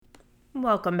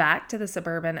Welcome back to the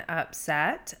Suburban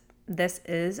Upset. This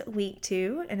is week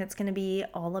 2, and it's going to be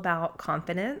all about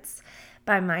confidence.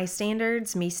 By my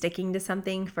standards, me sticking to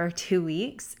something for 2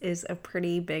 weeks is a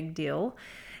pretty big deal,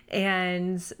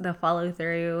 and the follow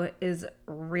through is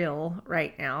real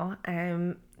right now.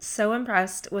 I'm so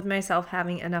impressed with myself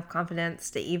having enough confidence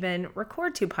to even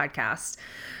record 2 podcasts.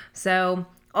 So,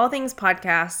 all things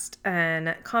podcast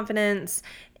and confidence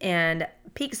and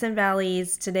peaks and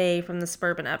valleys today from the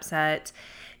Suburban Upset.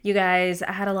 You guys,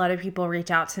 I had a lot of people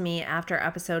reach out to me after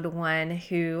episode 1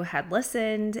 who had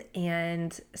listened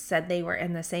and said they were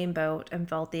in the same boat and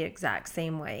felt the exact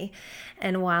same way.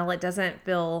 And while it doesn't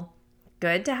feel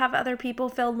good to have other people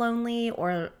feel lonely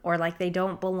or like they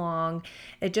don't belong,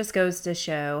 it just goes to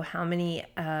show how many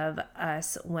of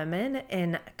us women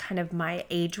in kind of my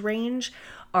age range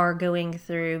are going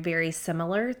through very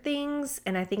similar things.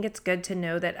 And I think it's good to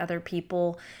know that other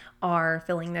people are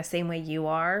feeling the same way you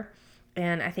are.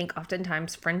 And I think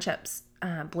oftentimes friendships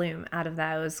bloom out of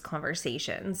those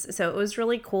conversations. So it was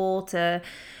really cool to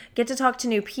get to talk to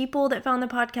new people that found the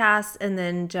podcast, and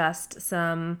then just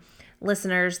some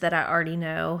listeners that I already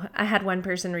know. I had one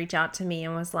person reach out to me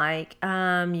and was like,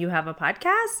 you have a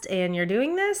podcast and you're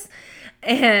doing this?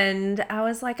 And I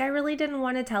was like, I really didn't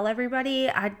want to tell everybody.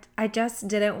 I just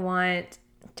didn't want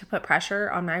to put pressure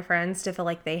on my friends to feel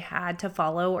like they had to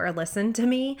follow or listen to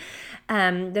me.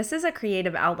 This is a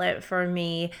creative outlet for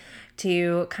me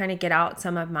to kind of get out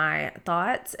some of my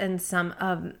thoughts and some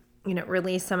of,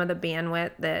 release some of the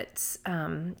bandwidth that's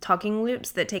talking loops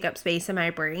that take up space in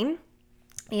my brain.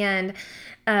 And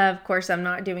of course, I'm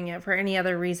not doing it for any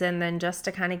other reason than just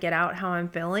to kind of get out how I'm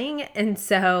feeling. And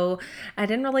so I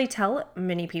didn't really tell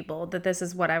many people that this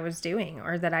is what I was doing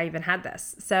or that I even had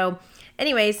this. So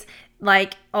anyways,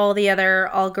 like all the other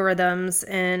algorithms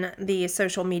in the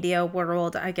social media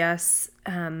world, I guess,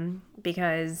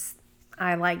 because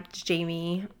I liked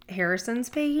Jamie Harrison's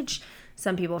page,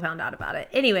 some people found out about it.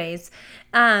 Anyways,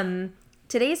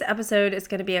 today's episode is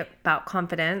going to be about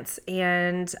confidence,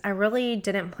 and I really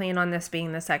didn't plan on this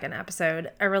being the second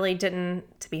episode. I really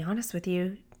didn't, to be honest with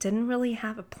you, didn't really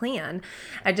have a plan.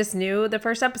 I just knew the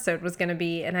first episode was going to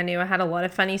be, and I knew I had a lot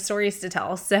of funny stories to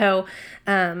tell. So,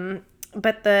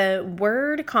 but the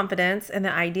word confidence and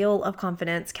the ideal of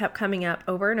confidence kept coming up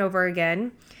over and over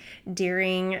again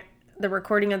during the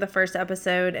recording of the first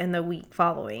episode and the week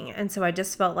following. And so I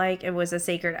just felt like it was a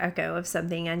sacred echo of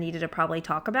something I needed to probably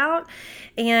talk about.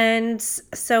 And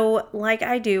so, like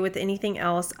I do with anything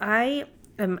else, I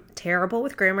am terrible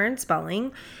with grammar and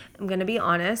spelling. I'm going to be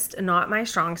honest, not my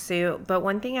strong suit. But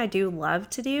one thing I do love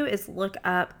to do is look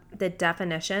up the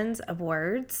definitions of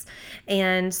words.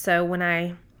 And so when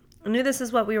I knew this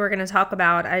is what we were going to talk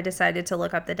about, I decided to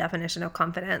look up the definition of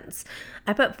confidence.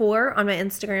 I put 4 on my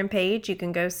Instagram page. You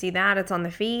can go see that. It's on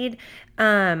the feed.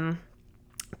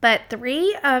 But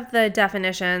 3 of the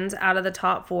definitions out of the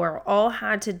top 4 all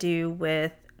had to do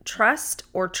with trust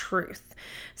or truth.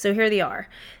 So here they are.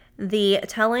 The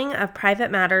telling of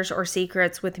private matters or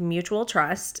secrets with mutual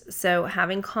trust. So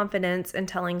having confidence in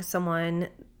telling someone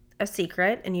a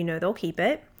secret and they'll keep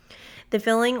it. The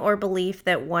feeling or belief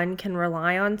that one can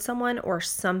rely on someone or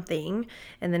something,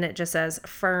 and then it just says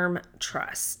firm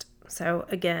trust. So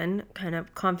again, kind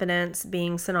of confidence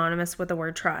being synonymous with the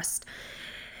word trust.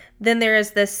 Then there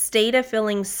is this state of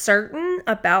feeling certain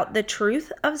about the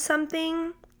truth of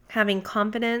something, having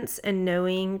confidence and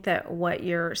knowing that what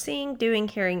you're seeing, doing,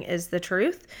 hearing is the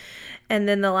truth. And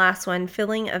then the last one,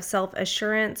 feeling of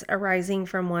self-assurance arising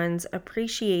from one's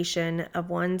appreciation of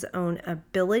one's own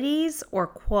abilities or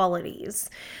qualities.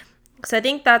 So I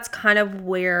think that's kind of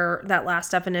where that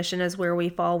last definition is where we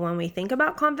fall when we think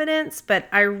about confidence. But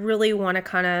I really want to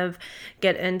kind of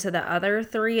get into the other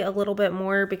 3 a little bit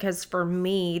more, because for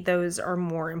me, those are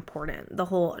more important. The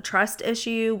whole trust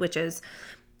issue, which is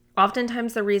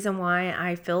oftentimes the reason why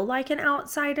I feel like an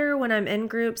outsider when I'm in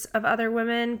groups of other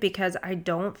women, because I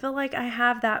don't feel like I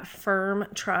have that firm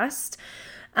trust.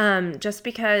 Just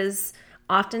because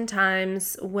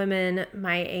oftentimes women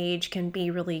my age can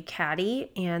be really catty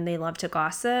and they love to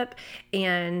gossip,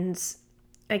 and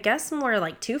I guess more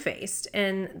like two-faced,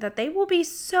 and that they will be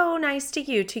so nice to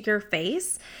you, to your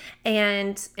face,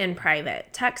 and in private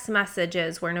text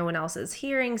messages where no one else is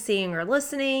hearing, seeing, or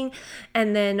listening.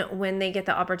 And then when they get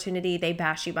the opportunity, they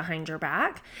bash you behind your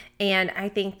back. And I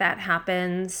think that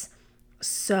happens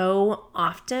so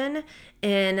often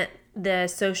in the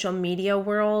social media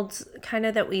world kind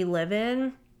of that we live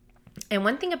in. And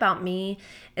one thing about me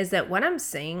is that what I'm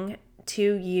saying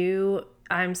to you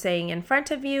I'm saying in front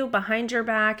of you, behind your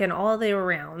back, and all the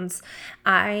arounds.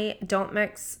 I don't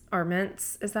mix or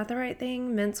mince. Is that the right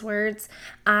thing? Mince words.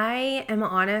 I am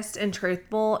honest and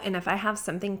truthful. And if I have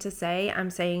something to say, I'm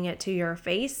saying it to your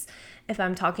face. If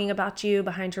I'm talking about you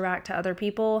behind your back to other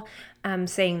people, I'm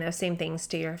saying those same things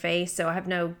to your face. So I have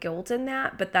no guilt in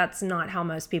that, but that's not how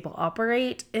most people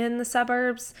operate in the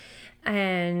suburbs.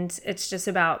 And it's just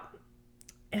about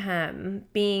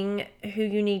being who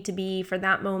you need to be for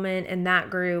that moment in that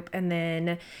group. And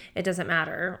then it doesn't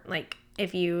matter. Like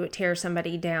if you tear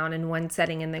somebody down in one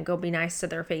setting and then go be nice to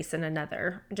their face in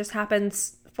another, it just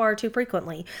happens far too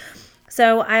frequently.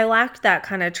 So I lacked that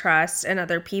kind of trust in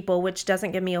other people, which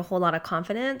doesn't give me a whole lot of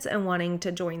confidence in wanting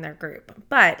to join their group.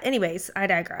 But anyways, I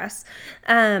digress.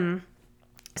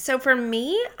 So for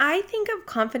me, I think of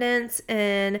confidence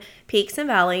in peaks and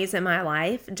valleys in my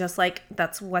life, just like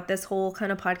that's what this whole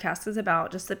kind of podcast is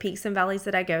about, just the peaks and valleys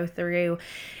that I go through.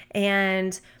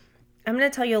 And I'm going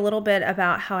to tell you a little bit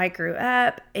about how I grew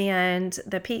up and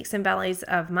the peaks and valleys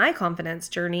of my confidence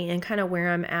journey and kind of where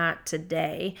I'm at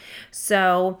today.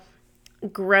 So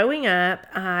growing up,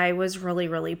 I was really,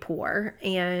 really poor,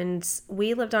 and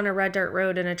we lived on a red dirt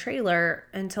road in a trailer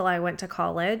until I went to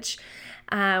college.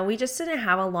 We just didn't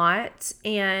have a lot,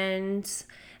 and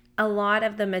a lot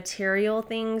of the material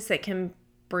things that can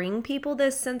bring people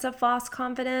this sense of false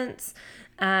confidence,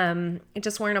 it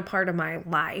just weren't a part of my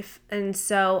life. And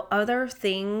so other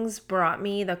things brought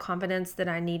me the confidence that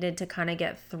I needed to kind of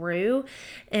get through.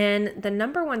 And the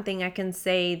number one thing I can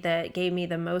say that gave me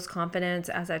the most confidence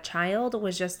as a child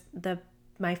was just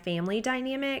my family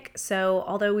dynamic. So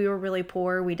although we were really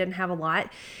poor, we didn't have a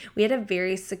lot, we had a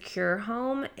very secure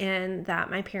home, and that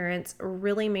my parents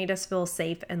really made us feel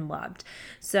safe and loved.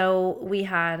 So we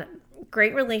had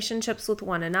great relationships with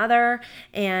one another,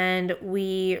 and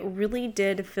we really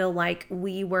did feel like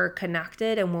we were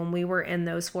connected. And when we were in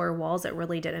those four walls, it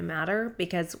really didn't matter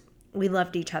because we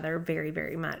loved each other very,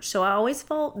 very much. So I always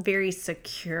felt very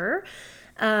secure.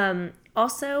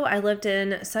 Also, I lived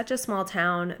in such a small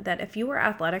town that if you were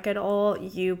athletic at all,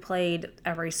 you played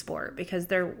every sport because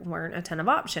there weren't a ton of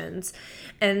options.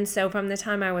 And so from the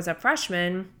time I was a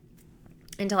freshman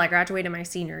until I graduated my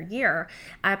senior year,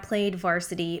 I played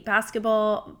varsity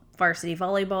basketball, varsity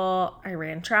volleyball, I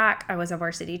ran track, I was a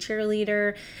varsity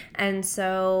cheerleader. And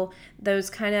so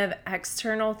those kind of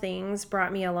external things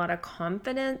brought me a lot of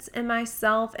confidence in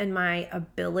myself and my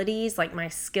abilities, like my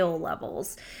skill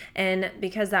levels. And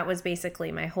because that was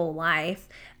basically my whole life,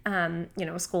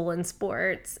 school and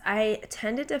sports, I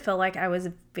tended to feel like I was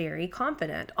very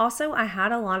confident. Also, I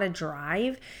had a lot of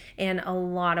drive and a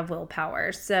lot of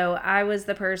willpower. So I was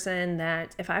the person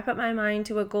that if I put my mind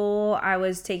to a goal, I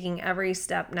was taking every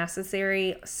step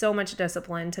necessary, so much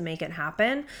discipline to make it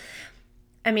happen.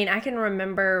 I mean, I can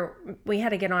remember we had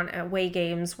to get on away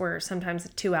games were sometimes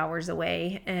 2 hours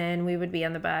away, and we would be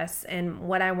on the bus. And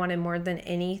what I wanted more than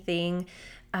anything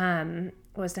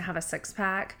was to have a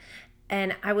six-pack.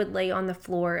 And I would lay on the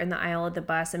floor in the aisle of the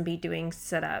bus and be doing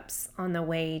sit-ups on the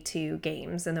way to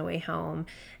games and the way home.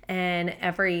 And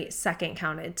every second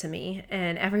counted to me,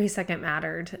 and every second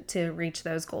mattered to reach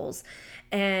those goals.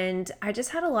 And I just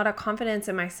had a lot of confidence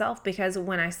in myself because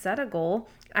when I set a goal,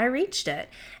 I reached it.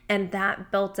 And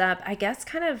that built up, I guess,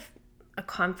 kind of a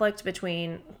conflict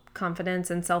between confidence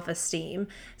and self-esteem.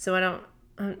 So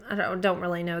I don't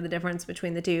really know the difference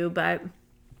between the two, but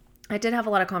I did have a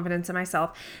lot of confidence in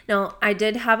myself. Now, I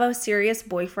did have a serious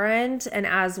boyfriend, and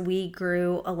as we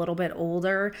grew a little bit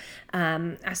older,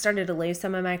 I started to lose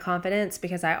some of my confidence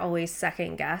because I always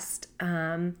second guessed,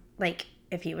 like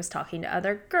if he was talking to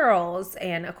other girls.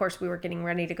 And of course, we were getting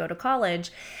ready to go to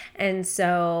college. And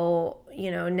so,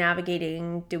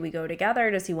 navigating, do we go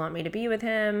together? Does he want me to be with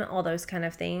him? All those kind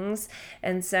of things.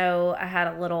 And so I had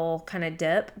a little kind of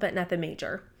dip, but nothing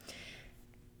major.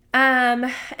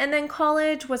 And then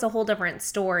college was a whole different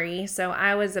story. So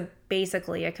I was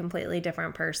basically a completely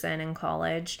different person in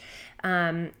college.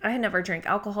 I had never drank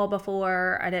alcohol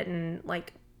before. I didn't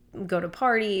go to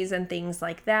parties and things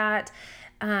like that.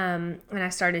 And I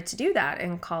started to do that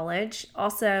in college.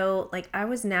 Also, I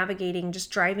was navigating just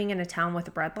driving in a town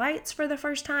with red lights for the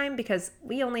first time because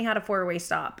we only had a 4-way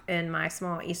stop in my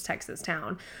small East Texas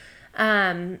town.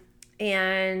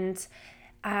 And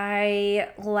I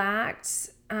lacked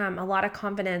a lot of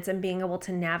confidence in being able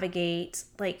to navigate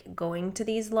going to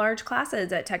these large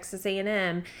classes at Texas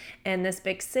A&M and this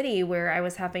big city where I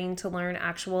was having to learn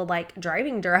actual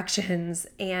driving directions.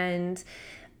 And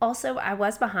also I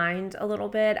was behind a little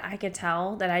bit. I could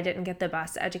tell that I didn't get the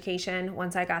bus education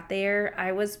once I got there.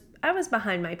 I was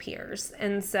behind my peers.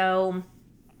 And so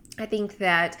I think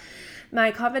that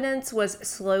my confidence was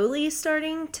slowly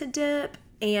starting to dip.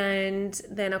 And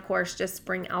then, of course, just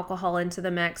bring alcohol into the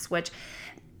mix, which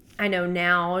I know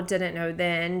now, didn't know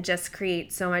then, just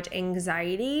creates so much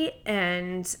anxiety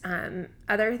and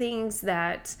other things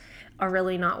that are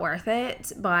really not worth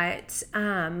it. But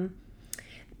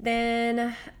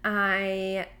then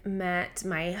I met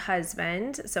my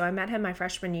husband. So I met him my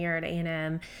freshman year at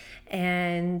A&M,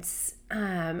 and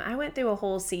I went through a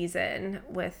whole season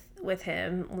with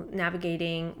him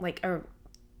navigating like a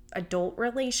adult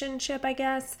relationship, I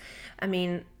guess. I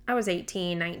mean, I was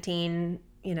 18, 19,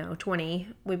 20.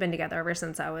 We've been together ever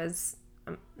since I was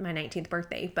my 19th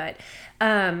birthday, but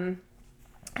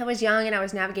I was young and I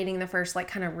was navigating the first like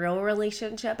kind of real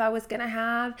relationship I was going to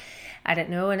have. I didn't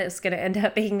know, and it's going to end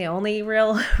up being the only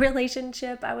real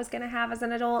relationship I was going to have as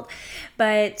an adult.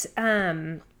 But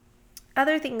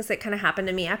other things that kind of happened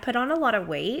to me, I put on a lot of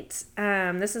weight.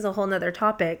 This is a whole nother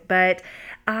topic, but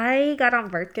I got on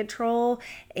birth control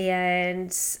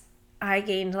and I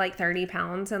gained like 30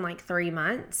 pounds in like 3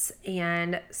 months.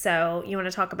 And so you want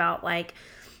to talk about like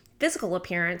physical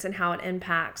appearance and how it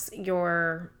impacts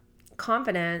your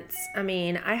confidence. I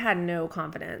mean, I had no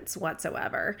confidence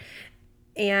whatsoever.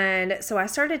 And so I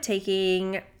started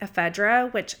taking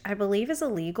ephedra, which I believe is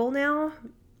illegal now.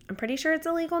 I'm pretty sure it's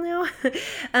illegal now.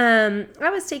 I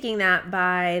was taking that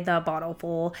by the bottle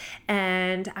full,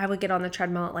 and I would get on the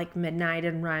treadmill at like midnight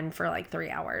and run for like 3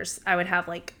 hours. I would have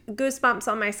like goosebumps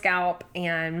on my scalp,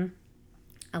 and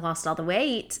I lost all the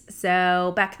weight.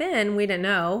 So back then we didn't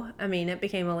know. I mean, it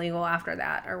became illegal after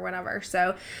that or whatever.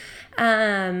 So,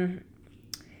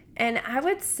 and I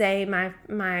would say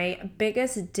my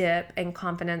biggest dip in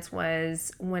confidence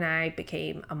was when I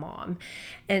became a mom.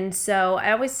 And so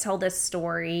I always tell this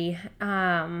story,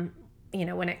 when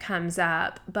it comes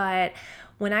up. But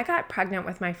when I got pregnant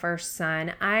with my first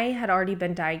son, I had already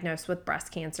been diagnosed with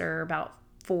breast cancer about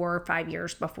 4 or 5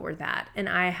 years before that. And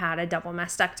I had a double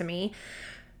mastectomy.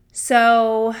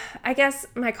 So I guess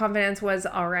my confidence was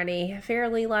already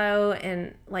fairly low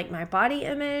in like my body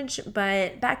image,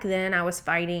 but back then I was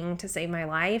fighting to save my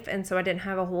life. And so I didn't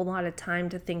have a whole lot of time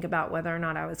to think about whether or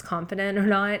not I was confident or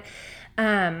not.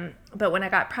 But when I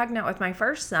got pregnant with my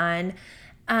first son,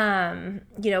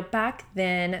 back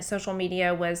then social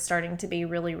media was starting to be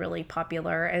really, really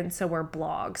popular, and so were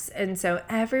blogs. And so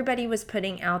everybody was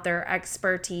putting out their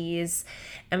expertise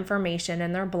information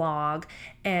in their blog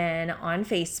and on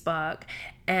Facebook.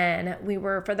 And we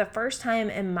were, for the first time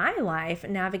in my life,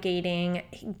 navigating,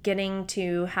 getting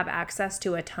to have access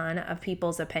to a ton of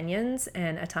people's opinions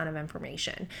and a ton of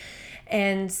information.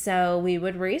 And so we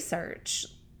would research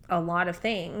a lot of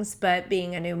things, but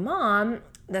being a new mom,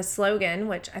 the slogan,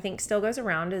 which I think still goes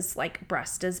around, is like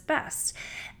breast is best.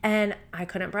 And I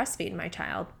couldn't breastfeed my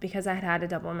child because I had had a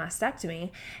double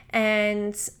mastectomy.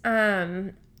 And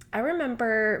I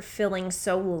remember feeling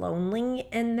so lonely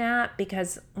in that,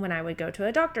 because when I would go to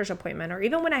a doctor's appointment, or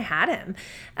even when I had him,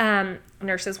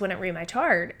 nurses wouldn't read my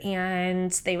chart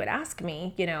and they would ask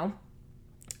me,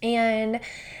 and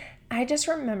I just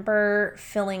remember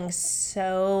feeling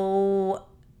so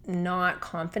not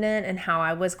confident in how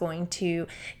I was going to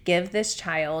give this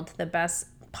child the best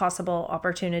possible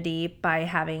opportunity by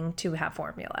having to have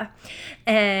formula.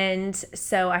 And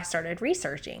so I started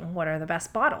researching, what are the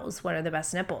best bottles? What are the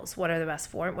best nipples? What is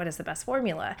the best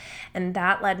formula? And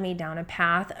that led me down a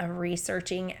path of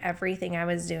researching everything I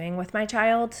was doing with my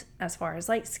child as far as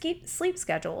like sleep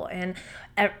schedule and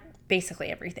basically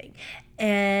everything.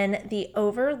 And the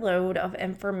overload of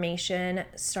information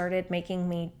started making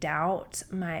me doubt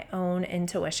my own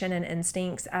intuition and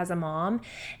instincts as a mom.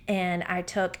 And I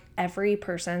took every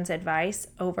person's advice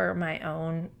over my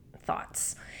own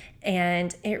thoughts.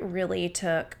 And it really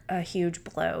took a huge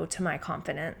blow to my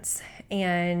confidence.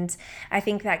 And I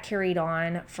think that carried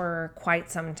on for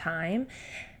quite some time.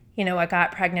 I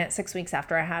got pregnant 6 weeks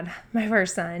after I had my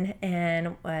first son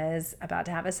and was about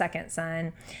to have a second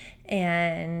son.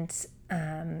 And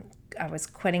I was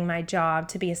quitting my job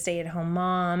to be a stay-at-home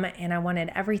mom, and I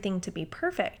wanted everything to be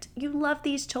perfect. You love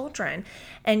these children,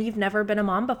 and you've never been a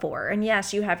mom before. And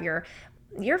yes, you have your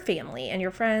family and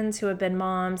your friends who have been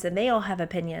moms, and they all have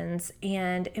opinions.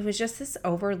 And it was just this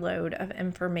overload of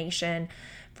information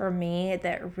for me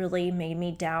that really made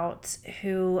me doubt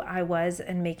who I was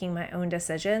in making my own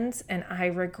decisions. And I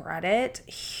regret it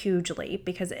hugely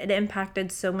because it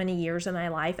impacted so many years of my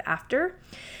life after.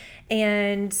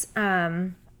 And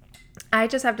I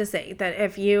just have to say that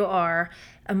if you are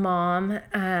a mom,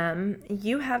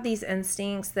 you have these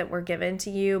instincts that were given to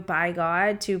you by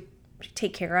God to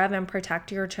take care of and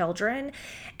protect your children.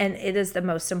 And it is the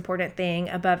most important thing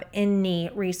above any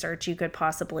research you could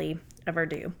possibly ever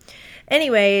do.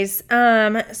 Anyways,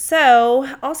 so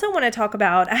also want to talk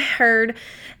about, I heard,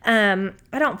 I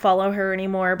don't follow her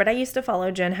anymore, but I used to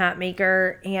follow Jen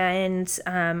Hatmaker, and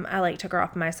I like took her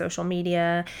off my social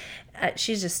media.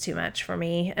 She's just too much for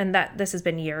me. And that this has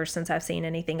been years since I've seen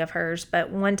anything of hers. But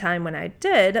one time when I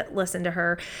did listen to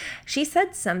her, she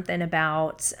said something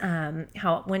about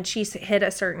how when she hit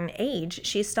a certain age,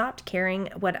 she stopped caring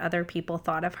what other people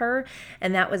thought of her.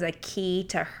 And that was a key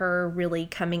to her really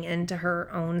coming into her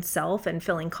own self and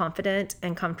feeling confident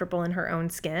and comfortable in her own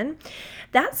skin.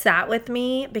 That sat with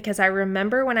me because I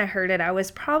remember when I heard it, I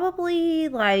was probably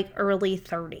like early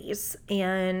 30s.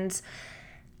 And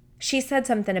she said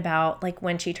something about like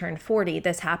when she turned 40,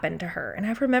 this happened to her. And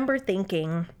I remember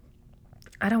thinking,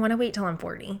 I don't want to wait till I'm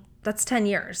 40. That's 10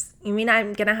 years. You mean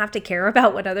I'm going to have to care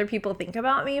about what other people think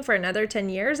about me for another 10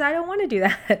 years? I don't want to do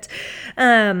that.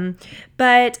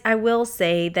 But I will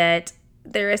say that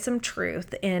there is some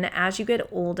truth in as you get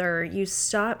older, you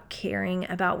stop caring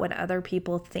about what other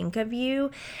people think of you,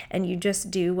 and you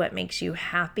just do what makes you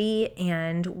happy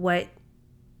and what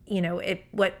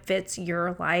fits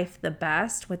your life the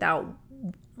best without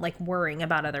like worrying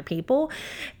about other people.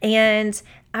 And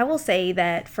I will say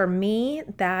that for me,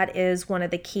 that is one of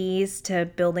the keys to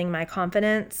building my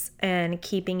confidence and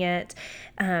keeping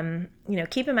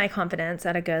my confidence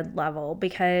at a good level,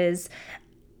 because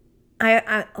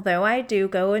although I do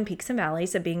go in peaks and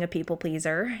valleys of being a people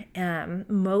pleaser,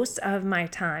 most of my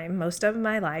time, most of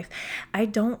my life, I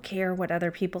don't care what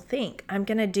other people think. I'm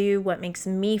going to do what makes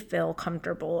me feel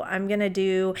comfortable. I'm going to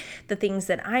do the things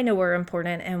that I know are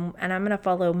important, and I'm going to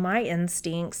follow my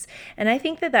instincts. And I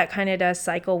think that kind of does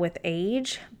cycle with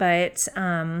age, but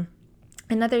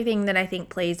another thing that I think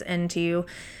plays into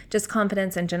just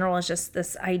confidence in general is just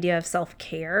this idea of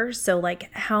self-care. So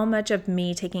like how much of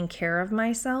me taking care of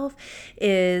myself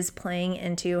is playing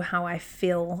into how I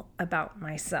feel about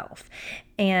myself.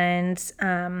 And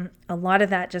a lot of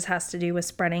that just has to do with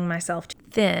spreading myself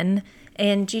thin.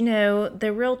 And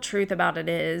the real truth about it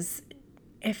is,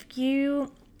 if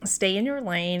you stay in your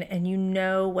lane and you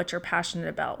know what you're passionate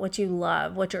about, what you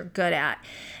love, what you're good at,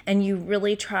 and you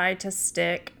really try to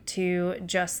stick to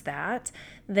just that,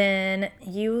 then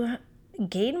you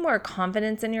gain more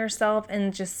confidence in yourself,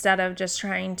 and just instead of just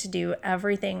trying to do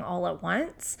everything all at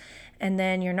once, and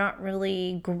then you're not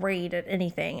really great at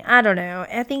anything. I don't know.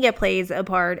 I think it plays a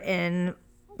part in,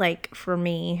 like, for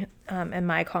me, and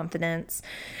my confidence.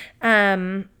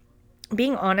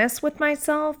 Being honest with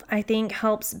myself, I think,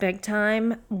 helps big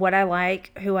time. What I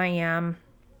like, who I am,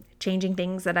 changing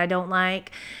things that I don't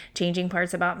like, changing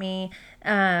parts about me.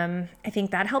 I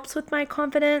think that helps with my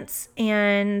confidence,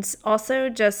 and also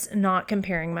just not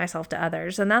comparing myself to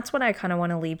others. And that's what I kind of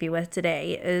want to leave you with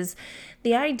today, is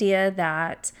the idea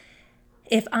that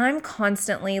if I'm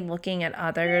constantly looking at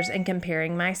others and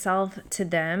comparing myself to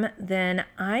them, then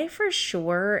I for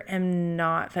sure am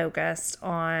not focused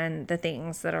on the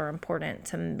things that are important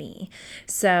to me.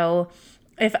 So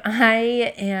if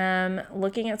I am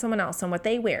looking at someone else and what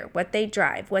they wear, what they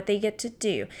drive, what they get to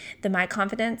do, then my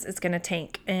confidence is going to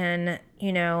tank. And,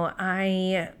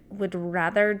 I would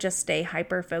rather just stay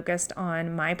hyper focused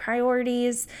on my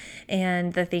priorities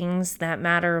and the things that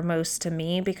matter most to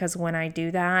me, because when I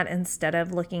do that, instead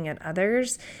of looking at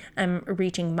others, I'm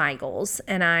reaching my goals,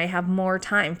 and I have more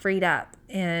time freed up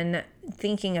in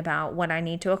thinking about what I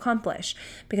need to accomplish,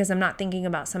 because I'm not thinking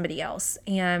about somebody else.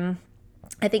 And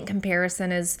I think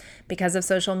comparison is, because of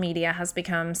social media, has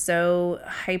become so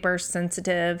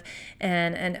hypersensitive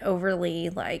and overly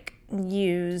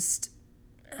used,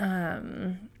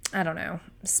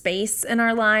 space in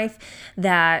our life,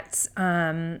 that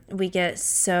we get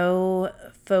so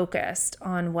focused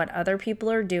on what other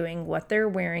people are doing, what they're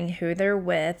wearing, who they're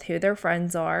with, who their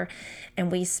friends are.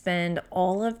 And we spend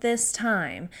all of this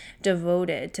time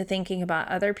devoted to thinking about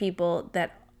other people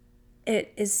that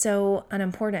it is so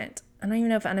unimportant. I don't even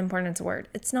know if unimportant is a word.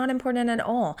 It's not important at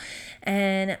all.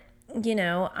 And,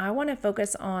 I want to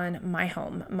focus on my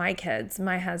home, my kids,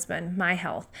 my husband, my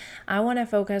health. I want to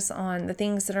focus on the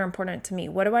things that are important to me.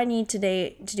 What do I need to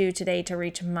do today to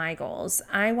reach my goals?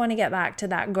 I want to get back to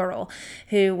that girl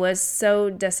who was so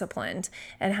disciplined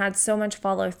and had so much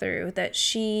follow through that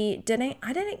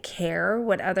I didn't care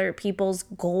what other people's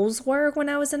goals were when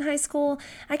I was in high school.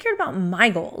 I cared about my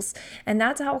goals. And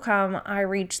that's how come I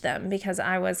reached them, because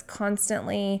I was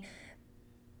constantly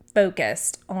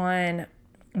focused on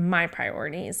my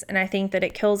priorities. And I think that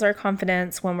it kills our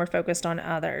confidence when we're focused on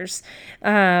others.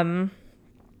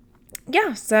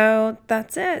 yeah, so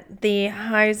that's it. The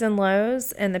highs and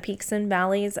lows and the peaks and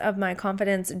valleys of my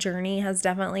confidence journey has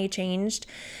definitely changed.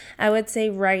 I would say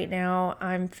right now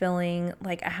I'm feeling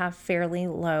like I have fairly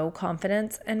low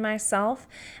confidence in myself.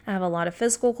 I have a lot of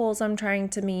physical goals I'm trying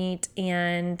to meet,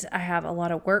 and I have a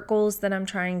lot of work goals that I'm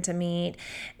trying to meet.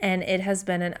 And it has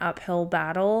been an uphill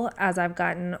battle as I've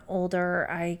gotten older.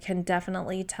 I can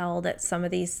definitely tell that some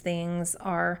of these things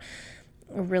are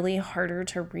really harder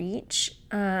to reach.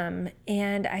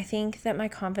 And I think that my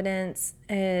confidence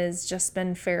has just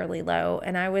been fairly low.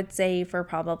 And I would say for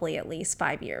probably at least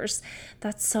 5 years.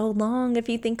 That's so long if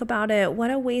you think about it.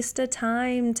 What a waste of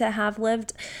time to have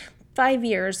lived 5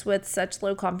 years with such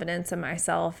low confidence in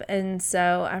myself. And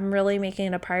so I'm really making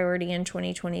it a priority in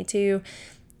 2022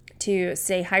 to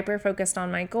stay hyper focused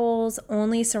on my goals,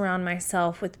 only surround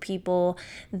myself with people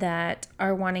that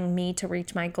are wanting me to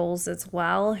reach my goals as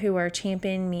well, who are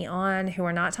championing me on, who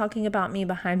are not talking about me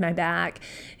behind my back,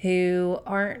 who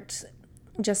aren't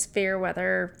just fair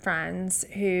weather friends,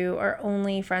 who are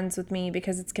only friends with me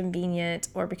because it's convenient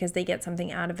or because they get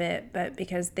something out of it, but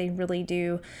because they really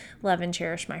do love and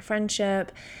cherish my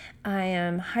friendship. I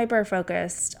am hyper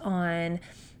focused on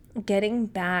getting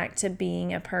back to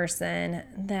being a person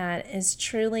that is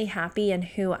truly happy in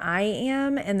who I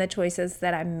am and the choices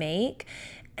that I make,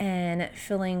 and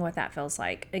feeling what that feels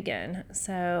like again.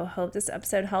 So hope this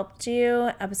episode helped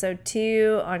you. Episode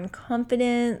 2 on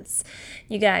confidence.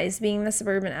 You guys, being the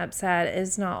suburban upset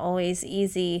is not always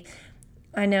easy.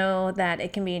 I know that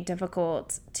it can be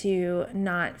difficult to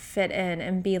not fit in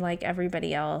and be like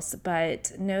everybody else,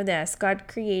 but know this: God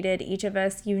created each of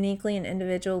us uniquely and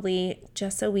individually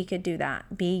just so we could do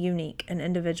that, be unique and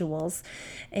individuals.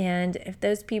 And if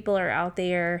those people are out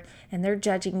there and they're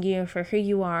judging you for who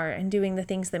you are and doing the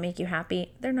things that make you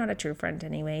happy, they're not a true friend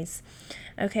anyways.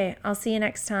 Okay, I'll see you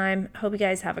next time. Hope you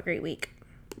guys have a great week.